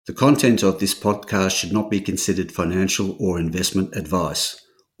The content of this podcast should not be considered financial or investment advice.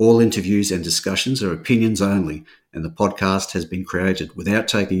 All interviews and discussions are opinions only, and the podcast has been created without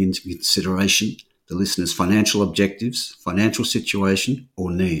taking into consideration the listener's financial objectives, financial situation,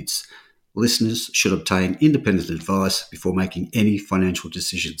 or needs. Listeners should obtain independent advice before making any financial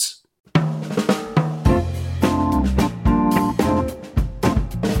decisions.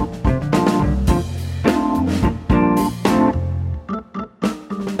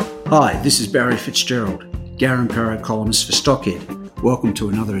 Hi, this is Barry Fitzgerald, Garimpeiro columnist for Stockhead. Welcome to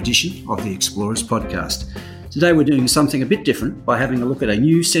another edition of the Explorers Podcast. Today we're doing something a bit different by having a look at a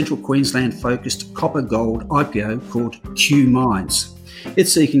new Central Queensland-focused copper-gold IPO called QMines.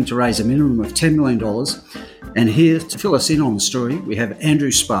 It's seeking to raise a minimum of $10 million, and here to fill us in on the story we have Andrew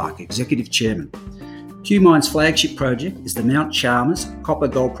Sparke, Executive Chairman. QMines' flagship project is the Mount Chalmers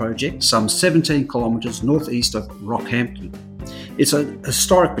copper-gold project, some 17 kilometres northeast of Rockhampton. It's a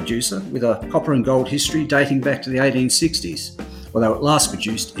historic producer with a copper and gold history dating back to the 1860s, although it last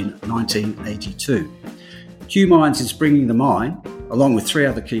produced in 1982. QMines is bringing the mine, along with three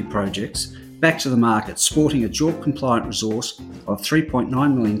other key projects, back to the market, sporting a JORC-compliant resource of 3.9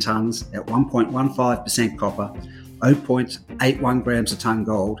 million tonnes at 1.15% copper, 0.81 grams a tonne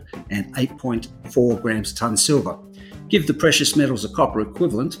gold and 8.4 grams a tonne silver. Give the precious metals a copper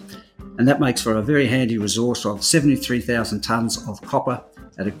equivalent, and that makes for a very handy resource of 73,000 tonnes of copper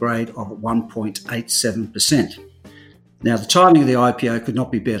at a grade of 1.87%. Now, the timing of the IPO could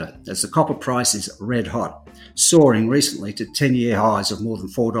not be better, as the copper price is red hot, soaring recently to 10-year highs of more than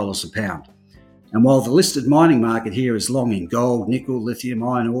 $4 a pound. And while the listed mining market here is long in gold, nickel, lithium,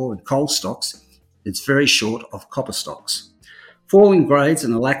 iron ore and coal stocks, it's very short of copper stocks. Falling grades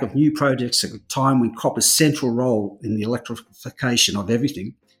and a lack of new projects at a time when copper's central role in the electrification of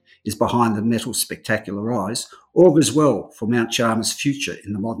everything is behind the metal's spectacular rise, augurs well for Mount Chalmers' future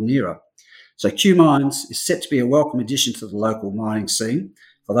in the modern era. So QMines is set to be a welcome addition to the local mining scene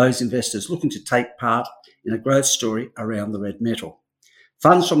for those investors looking to take part in a growth story around the red metal.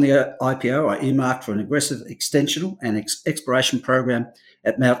 Funds from the IPO are earmarked for an aggressive extensional and exploration program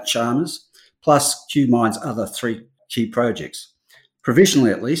at Mount Chalmers, plus QMines' other three key projects. Provisionally,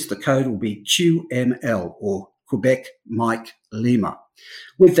 at least, the code will be QML, or Quebec Mike Lima.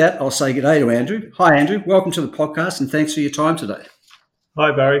 With that, I'll say good day to Andrew. Hi, Andrew. Welcome to the podcast, and thanks for your time today.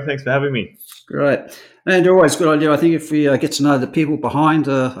 Hi, Barry. Thanks for having me. Great. And always a good idea, I think, if we get to know the people behind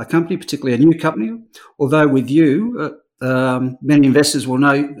a company, particularly a new company. Although with you, many investors will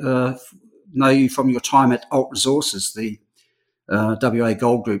know you from your time at Alt Resources, the WA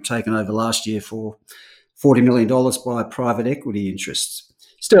Gold Group taken over last year for $40 million by private equity interests.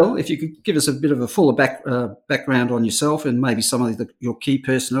 Still, if you could give us a bit of a fuller background on yourself and maybe some of your key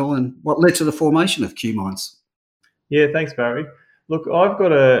personnel and what led to the formation of QMines. Yeah, thanks, Barry. Look, I've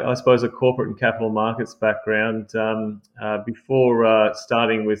got a corporate and capital markets background. Before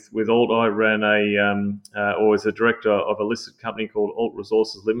starting with Alt, I ran was a director of a listed company called Alt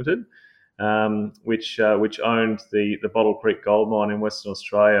Resources Limited, which owned the Bottle Creek gold mine in Western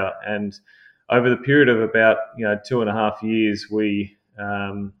Australia. And over the period of about 2.5 years, we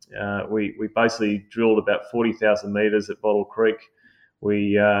basically drilled about 40,000 metres at Bottle Creek.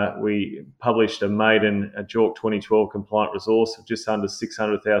 We published a maiden JORC 2012 compliant resource of just under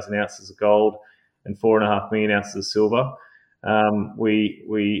 600,000 ounces of gold and 4.5 million ounces of silver.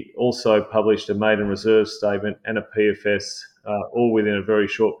 We also published a maiden reserve statement and a PFS, all within a very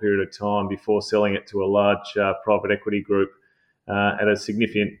short period of time before selling it to a large private equity group at a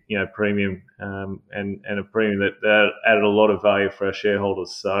significant premium, and a premium that added a lot of value for our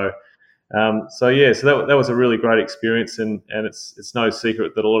shareholders. So that was a really great experience, and it's no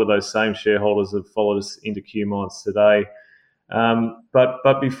secret that a lot of those same shareholders have followed us into QMines today.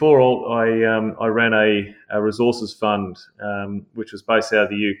 But before all, I ran a resources fund, which was based out of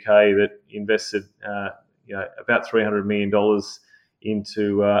the UK, that invested about $300 million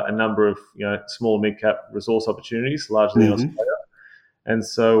into a number of small mid-cap resource opportunities, largely in Australia. And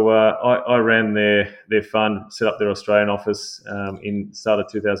so I ran their fund, set up their Australian office in start of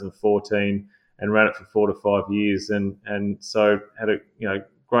 2014, and ran it for 4 to 5 years, and so had a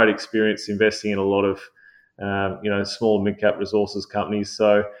great experience investing in a lot of small mid-cap resources companies.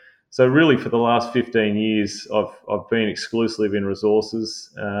 So really for the last 15 years, I've been exclusive in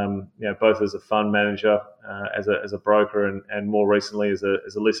resources, both as a fund manager, as a broker, and more recently as a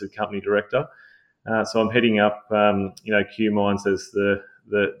listed company director. So I'm heading up, QMines as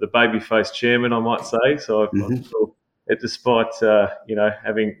the baby-faced chairman, I might say. So I'm still, despite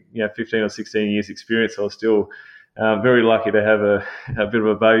having 15 or 16 years experience, I was still very lucky to have a bit of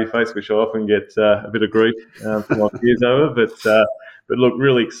a baby face, which I often get a bit of grief from my peers over. But but look,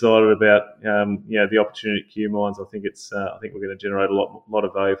 really excited about the opportunity at QMines. I think we're going to generate a lot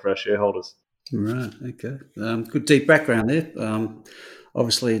of value for our shareholders. Right. Okay. Good deep background there.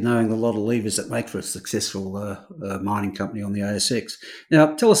 Obviously, knowing a lot of levers that make for a successful mining company on the ASX.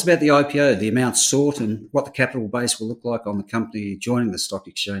 Now, tell us about the IPO, the amount sought, and what the capital base will look like on the company joining the stock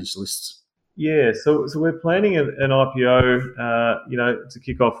exchange lists. Yeah, so we're planning an IPO, to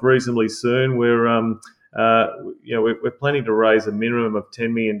kick off reasonably soon. We're planning to raise a minimum of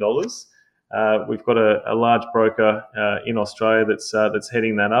 $10 million. We've got a large broker in Australia that's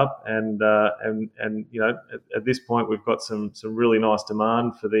heading that up, and at this point we've got some really nice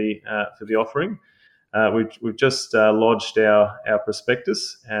demand for the offering. We've just lodged our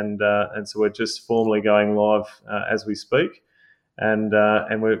prospectus, and so we're just formally going live as we speak, and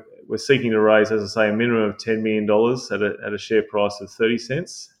we're seeking to raise, as I say, a minimum of $10 million at a share price of 30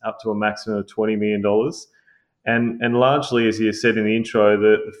 cents, up to a maximum of $20 million. And largely, as you said in the intro,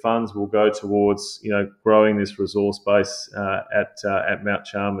 the funds will go towards growing this resource base at Mount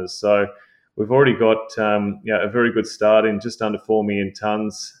Chalmers. So we've already got a very good start in just under 4 million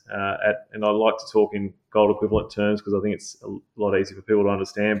tonnes. And I like to talk in gold equivalent terms because I think it's a lot easier for people to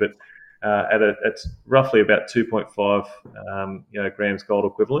understand. But at roughly about 2.5 grams gold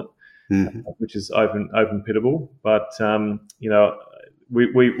equivalent, which is open pittable. But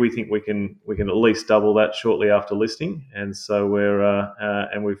we think we can at least double that shortly after listing, and so we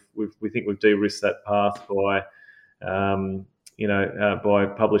think we've de-risked that path by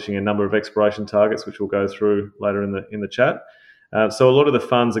publishing a number of exploration targets, which we'll go through later in the chat. So a lot of the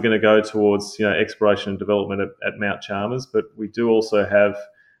funds are going to go towards exploration and development at Mount Chalmers, but we do also have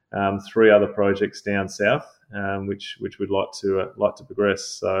 3 other projects down south, which we'd like to progress.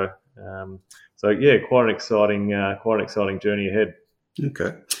 So quite an exciting journey ahead.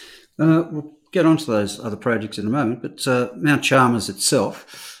 Okay. We'll get onto those other projects in a moment, but Mount Chalmers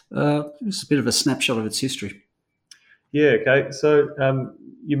itself, it's a bit of a snapshot of its history. Yeah, okay. So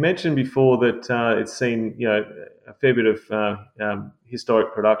you mentioned before that it's seen a fair bit of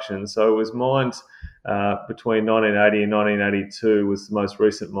historic production. So it was mined between 1980 and 1982 was the most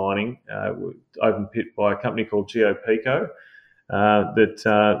recent mining, open pit by a company called GeoPico.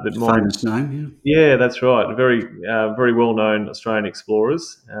 That famous name, yeah, that's right. Very well known Australian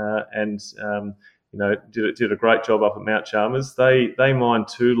explorers, and did a great job up at Mount Chalmers. They mined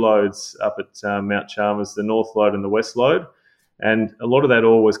 2 lodes up at Mount Chalmers, the North Lode and the West Lode, and a lot of that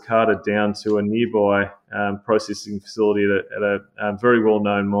ore was carted down to a nearby processing facility at a very well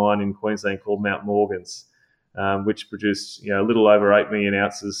known mine in Queensland called Mount Morgans, which produced a little over 8 million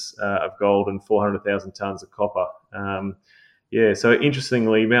ounces of gold and 400,000 tonnes of copper. So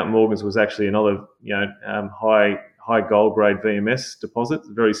interestingly, Mount Morgans was actually another high gold grade VMS deposit,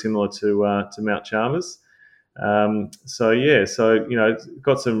 very similar to Mount Chalmers. It's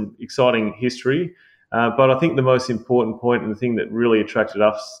got some exciting history, but I think the most important point and the thing that really attracted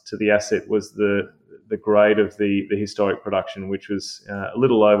us to the asset was the grade of the historic production, which was a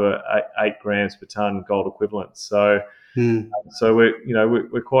little over 8 grams per tonne gold equivalent. So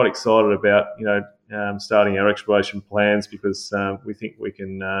we're quite excited about starting our exploration plans because we think we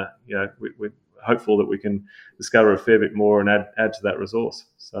can we're hopeful that we can discover a fair bit more and add to that resource.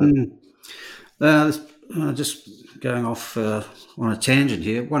 So just going off on a tangent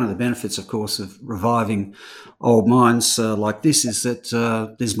here, one of the benefits, of course, of reviving old mines like this is that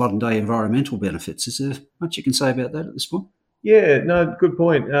there's modern day environmental benefits. Is there much you can say about that at this point? Yeah, no, good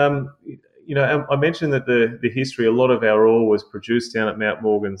point. I mentioned that the history, a lot of our ore was produced down at Mount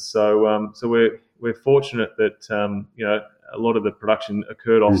Morgans. So we're fortunate that a lot of the production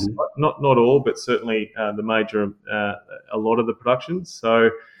occurred off site. Not all, but certainly the major a lot of the production. So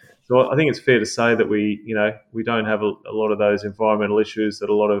I think it's fair to say that we don't have a lot of those environmental issues that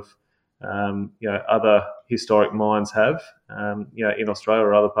a lot of other historic mines have in Australia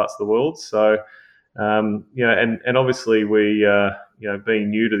or other parts of the world. So and obviously we being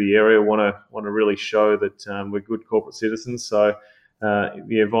new to the area want to really show that we're good corporate citizens. So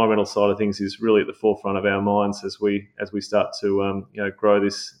the environmental side of things is really at the forefront of our minds as we start to grow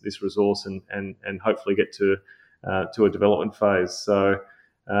this resource and hopefully get to a development phase. So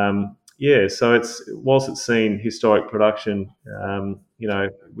so it's whilst it's seen historic production,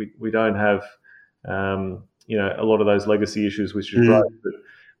 we don't have a lot of those legacy issues, which is great.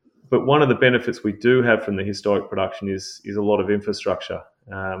 But one of the benefits we do have from the historic production is a lot of infrastructure,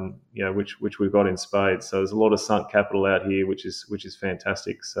 which we've got in spades. So there's a lot of sunk capital out here, which is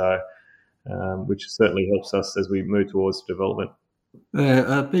fantastic. So which certainly helps us as we move towards development.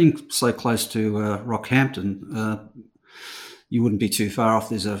 Being so close to Rockhampton, you wouldn't be too far off.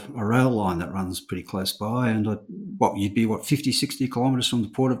 There's a rail line that runs pretty close by, and you'd be 50, 60 kilometres from the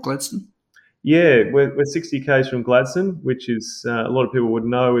port of Gladstone? Yeah, we're 60 k's from Gladstone, which is a lot of people would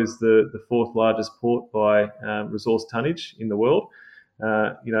know is the fourth largest port by resource tonnage in the world.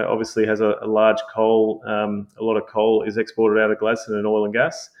 Obviously has a large coal. A lot of coal is exported out of Gladstone and oil and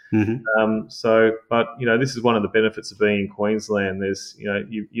gas. Mm-hmm. But this is one of the benefits of being in Queensland. There's,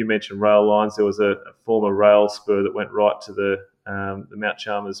 you mentioned rail lines. There was a former rail spur that went right to the Mount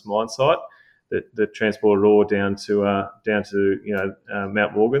Chalmers mine site that transported ore down to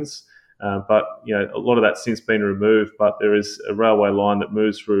Mount Morgans. But a lot of that's since been removed. But there is a railway line that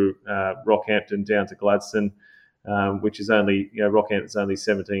moves through Rockhampton down to Gladstone, which is only Rockhampton's only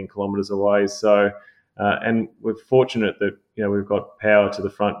 17 kilometres away. So, and we're fortunate that we've got power to the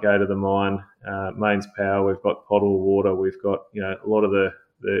front gate of the mine, mains power. We've got potable water. We've got a lot of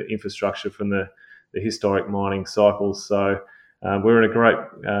the infrastructure from the historic mining cycles. So we're in a great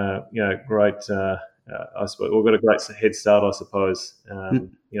I suppose we've got a great head start, I suppose.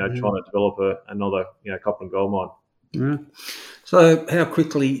 Trying to develop another copper and gold mine. Yeah. So, how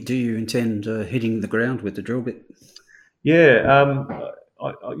quickly do you intend hitting the ground with the drill bit? Yeah,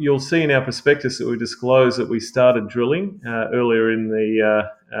 you'll see in our prospectus that we disclose that we started drilling early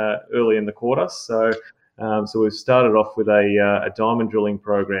in the quarter. So we've started off with a diamond drilling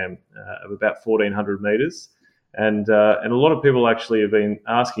program of about 1,400 meters. And a lot of people actually have been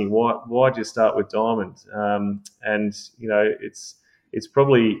asking why did you start with diamond? It's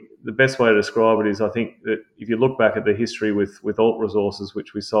probably the best way to describe it is I think that if you look back at the history with Alt Resources,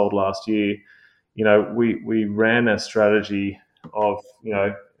 which we sold last year, we ran a strategy of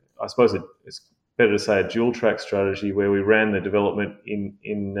I suppose it's better to say a dual track strategy where we ran the development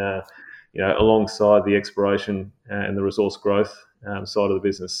in alongside the exploration and the resource growth side of the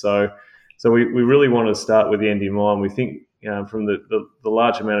business. So we really want to start with the end in mind. We think from the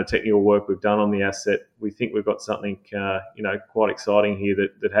large amount of technical work we've done on the asset, we think we've got something quite exciting here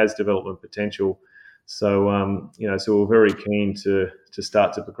that has development potential. So so we're very keen to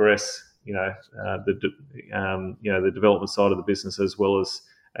start to progress the development side of the business as well as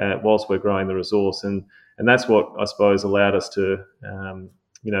whilst we're growing the resource, and that's what I suppose allowed us to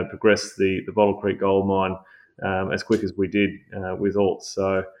progress the Bottle Creek gold mine as quick as we did with Alt.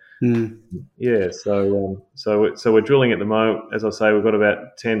 So. Yeah, so we're drilling at the moment. As I say, we've got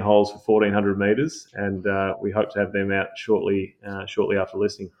about 10 holes for 1,400 meters, and we hope to have them out shortly after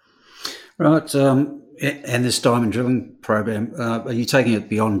listing. Right, and this diamond drilling program, are you taking it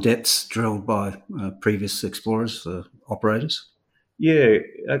beyond depths drilled by previous explorers, operators? Yeah,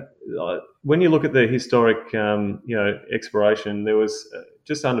 when you look at the historic, exploration, there was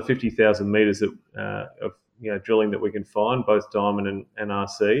just under 50,000 meters of drilling that we can find, both diamond and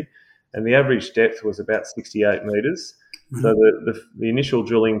RC, and the average depth was about 68 meters. Mm-hmm. So the initial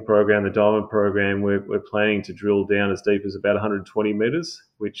drilling program, the diamond program, we're planning to drill down as deep as about 120 meters,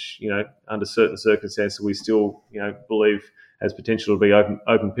 which under certain circumstances we still believe has potential to be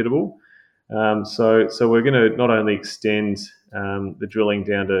open pittable. So we're going to not only extend the drilling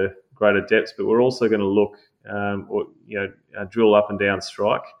down to greater depths, but we're also going to look drill up and down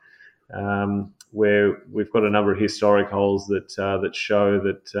strike, where we've got a number of historic holes that show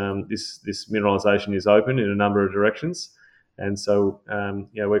that this mineralisation is open in a number of directions, and so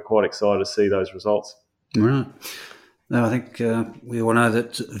we're quite excited to see those results. Right. Now, I think we all know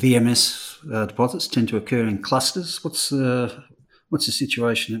that VMS deposits tend to occur in clusters. What's the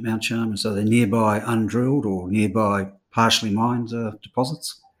situation at Mount Chalmers? Are they nearby undrilled or nearby partially mined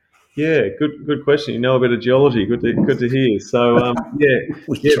deposits? Yeah, good question. You know a bit of geology. Good to hear. So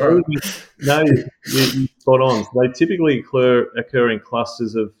you're spot on. So they typically occur in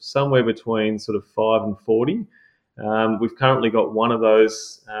clusters of somewhere between sort of 5 and 40. We've currently got one of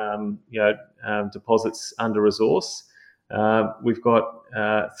those deposits under resource. We've got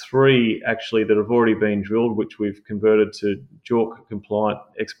 3 actually that have already been drilled, which we've converted to JORC compliant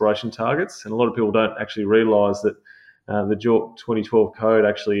exploration targets. And a lot of people don't actually realise that the JORC 2012 code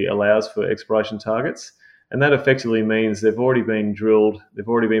actually allows for exploration targets, and that effectively means they've already been drilled, they've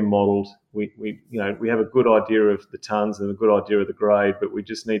already been modelled. We have a good idea of the tonnes and a good idea of the grade, but we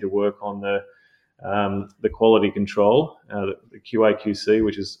just need to work on the quality control, the QA/QC,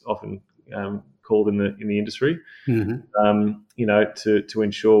 which is often called in the industry, mm-hmm. To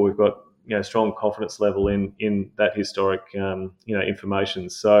ensure we've got strong confidence level in that historic information.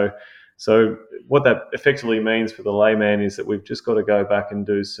 So what that effectively means for the layman is that we've just got to go back and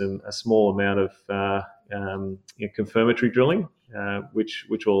do a small amount of confirmatory drilling, which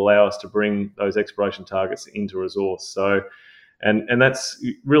will allow us to bring those exploration targets into resource. So And that's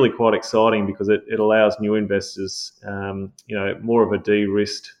really quite exciting because it allows new investors, more of a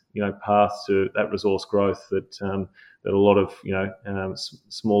de-risked, path to that resource growth that a lot of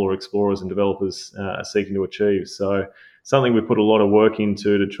smaller explorers and developers are seeking to achieve. So something we put a lot of work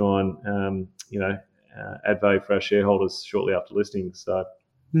into to try and add value for our shareholders shortly after listing. So.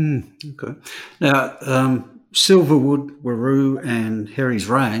 Okay. Now, Silverwood, Waroo, and Herries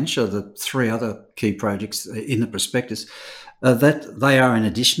Range are the three other key projects in the prospectus. That they are in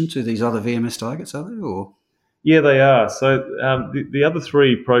addition to these other VMS targets, are they? Or Yeah, they are. So the other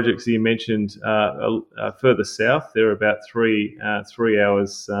three projects that you mentioned are further south. They're about 3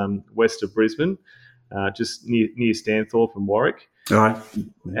 hours west of Brisbane, just near Stanthorpe and Warwick. all right.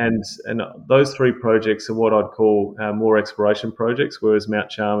 And those three projects are what I'd call more exploration projects, whereas Mount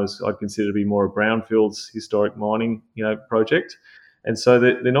Chalmers I'd consider to be more a brownfields historic mining project. And so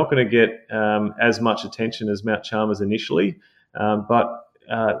they're not going to get as much attention as Mount Chalmers initially, but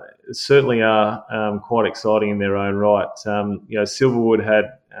certainly are quite exciting in their own right. Silverwood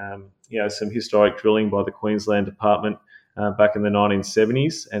had some historic drilling by the Queensland Department back in the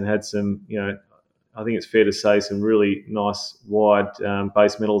 1970s, and had some I think it's fair to say some really nice wide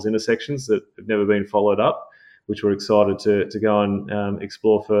base metals intersections that have never been followed up, which we're excited to go and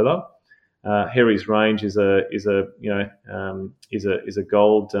explore further. Herries Range is a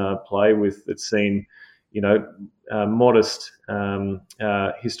gold play that's seen modest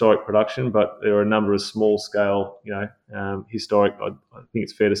historic production, but there are a number of small scale historic, I think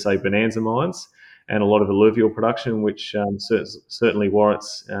it's fair to say, bonanza mines, and a lot of alluvial production, which certainly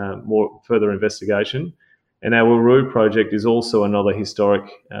warrants more further investigation. And our Waroo project is also another historic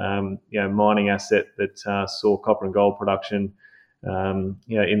mining asset that saw copper and gold production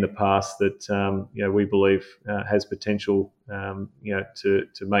in the past that we believe has potential to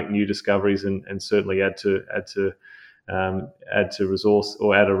make new discoveries and certainly add to resource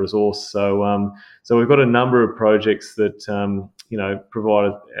or add a resource. So we've got a number of projects that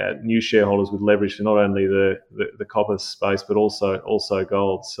provide new shareholders with leverage for not only the copper space but also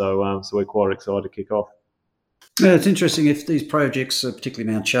gold. So we're quite excited to kick off. Yeah, it's interesting. If these projects, particularly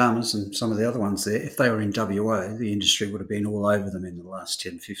Mount Chalmers and some of the other ones there, if they were in WA, the industry would have been all over them in the last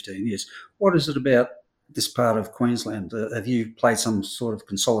 10, 15 years. What is it about this part of Queensland? Have you played some sort of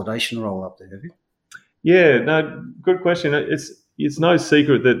consolidation role up there, have you? Yeah, no, good question. It's no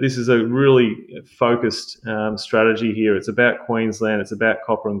secret that this is a really focused strategy here. It's about Queensland, it's about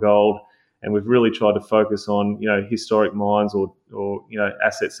copper and gold, and we've really tried to focus on historic mines or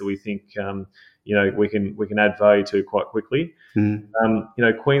assets that we think we can add value to quite quickly.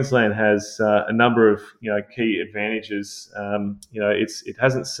 Queensland has a number of key advantages. It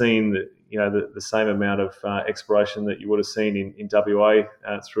hasn't seen the same amount of exploration that you would have seen in WA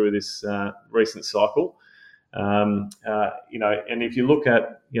through this recent cycle. And if you look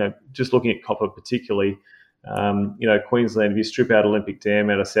at just looking at copper particularly, Queensland, if you strip out Olympic Dam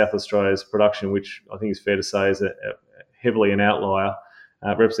out of South Australia's production, which I think is fair to say is heavily an outlier,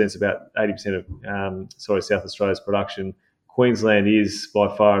 represents about 80% of South Australia's production. Queensland is by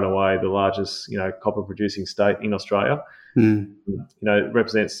far and away the largest copper producing state in Australia. It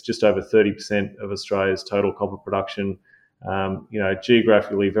represents just over 30% of Australia's total copper production.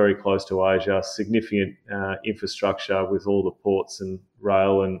 Geographically very close to Asia, significant infrastructure with all the ports and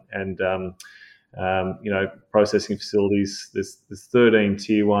rail and processing facilities. There's 13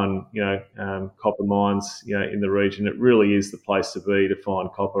 tier one copper mines in the region. It really is the place to be to find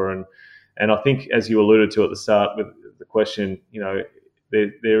copper, and I think, as you alluded to at the start with the question,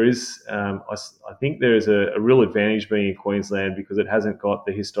 there is I think there is a real advantage being in Queensland because it hasn't got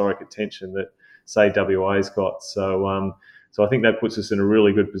the historic attention that say WA's got. So I think that puts us in a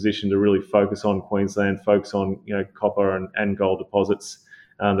really good position to really focus on Queensland, focus on copper and gold deposits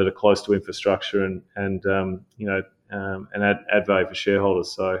that are close to infrastructure and add value for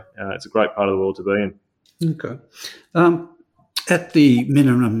shareholders. So it's a great part of the world to be in. Okay. At the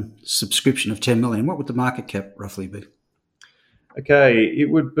minimum subscription of 10 million, what would the market cap roughly be? Okay, it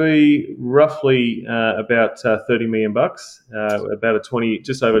would be roughly about 30 million bucks, about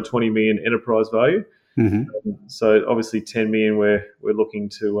just over 20 million enterprise value. So obviously 10 million we're looking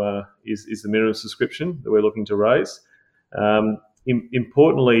to is the minimum subscription that we're looking to raise.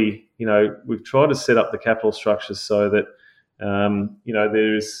 Importantly, we've tried to set up the capital structure so that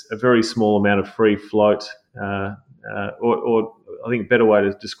there's a very small amount of free float, or I think a better way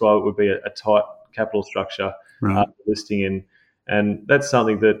to describe it would be a tight capital structure after listing, and that's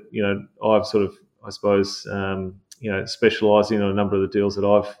something that I've sort of, I suppose, specialised in on a number of the deals that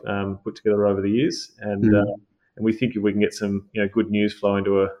I've put together over the years, and we think if we can get some good news flow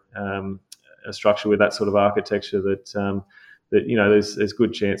into a structure with that sort of architecture, that that there's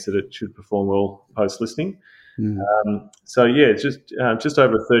good chance that it should perform well post listing. Mm. It's just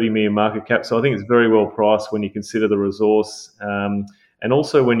over a 30 million market cap. So I think it's very well priced when you consider the resource, and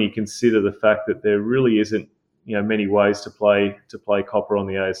also when you consider the fact that there really isn't many ways to play copper on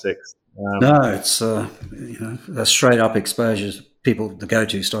the ASX. No, it's a straight up exposure. The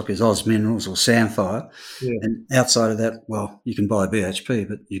go-to stock is Oz Minerals or Samphire, and outside of that, well, you can buy BHP,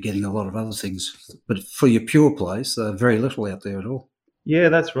 but you're getting a lot of other things. But for your pure plays, very little out there at all. Yeah,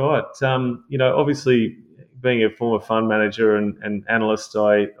 that's right. Obviously, being a former fund manager and analyst,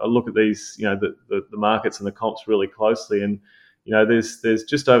 I look at these, the markets and the comps really closely, and there's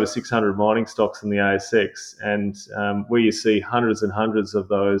just over 600 mining stocks in the ASX, and where you see hundreds and hundreds of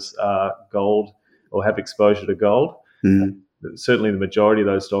those are gold or have exposure to gold. Certainly, the majority of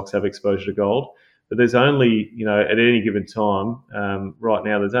those stocks have exposure to gold, but there's only, at any given time, right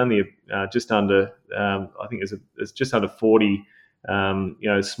now, there's only just under, I think it's just under 40,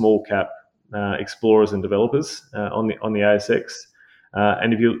 small cap explorers and developers on the ASX.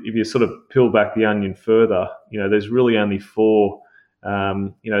 And if you sort of peel back the onion further, there's really only 4,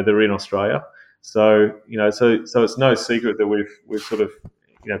 that are in Australia. So it's no secret that we've sort of,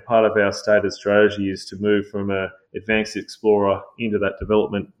 part of our stated strategy is to move from a advanced explorer into that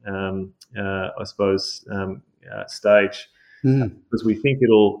development, stage, because we think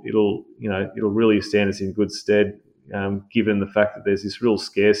it'll really stand us in good stead, given the fact that there's this real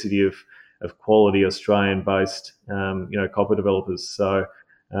scarcity of quality Australian-based, copper developers. So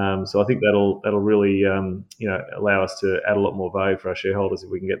I think that'll really, allow us to add a lot more value for our shareholders if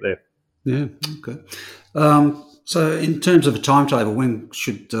we can get there. Yeah. Okay. So in terms of a timetable, when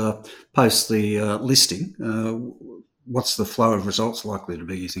should post the listing? What's the flow of results likely to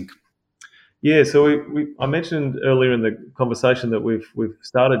be, you think? Yeah, so I mentioned earlier in the conversation that we've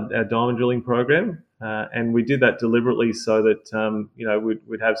started our diamond drilling program, and we did that deliberately so that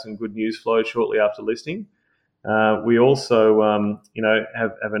we'd have some good news flow shortly after listing. We also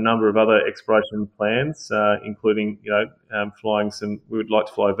have a number of other exploration plans, including flying some. We would like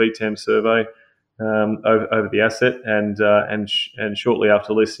to fly a VTEM survey over the asset, and shortly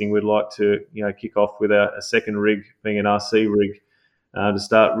after listing, we'd like to kick off with a second rig, being an RC rig, to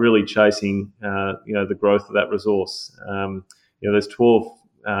start really chasing the growth of that resource. There's 12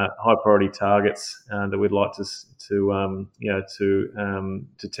 high priority targets that we'd like to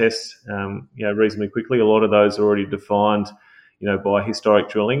test reasonably quickly. A lot of those are already defined by historic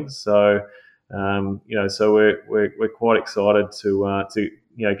drilling. So we're quite excited to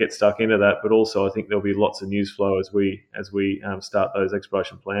get stuck into that. But also, I think there'll be lots of news flow as we start those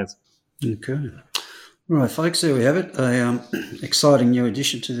exploration plans. Okay. All right, folks, there we have it. A exciting new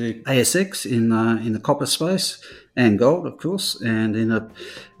addition to the ASX in the copper space and gold, of course, and in an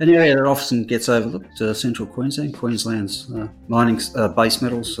area that often gets overlooked, central Queensland's mining, base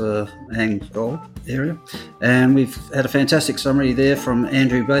metals and gold area. And we've had a fantastic summary there from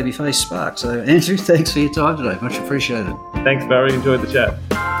Andrew Babyface Sparke. So, Andrew, thanks for your time today. Much appreciated. Thanks, Barry. Enjoyed the chat.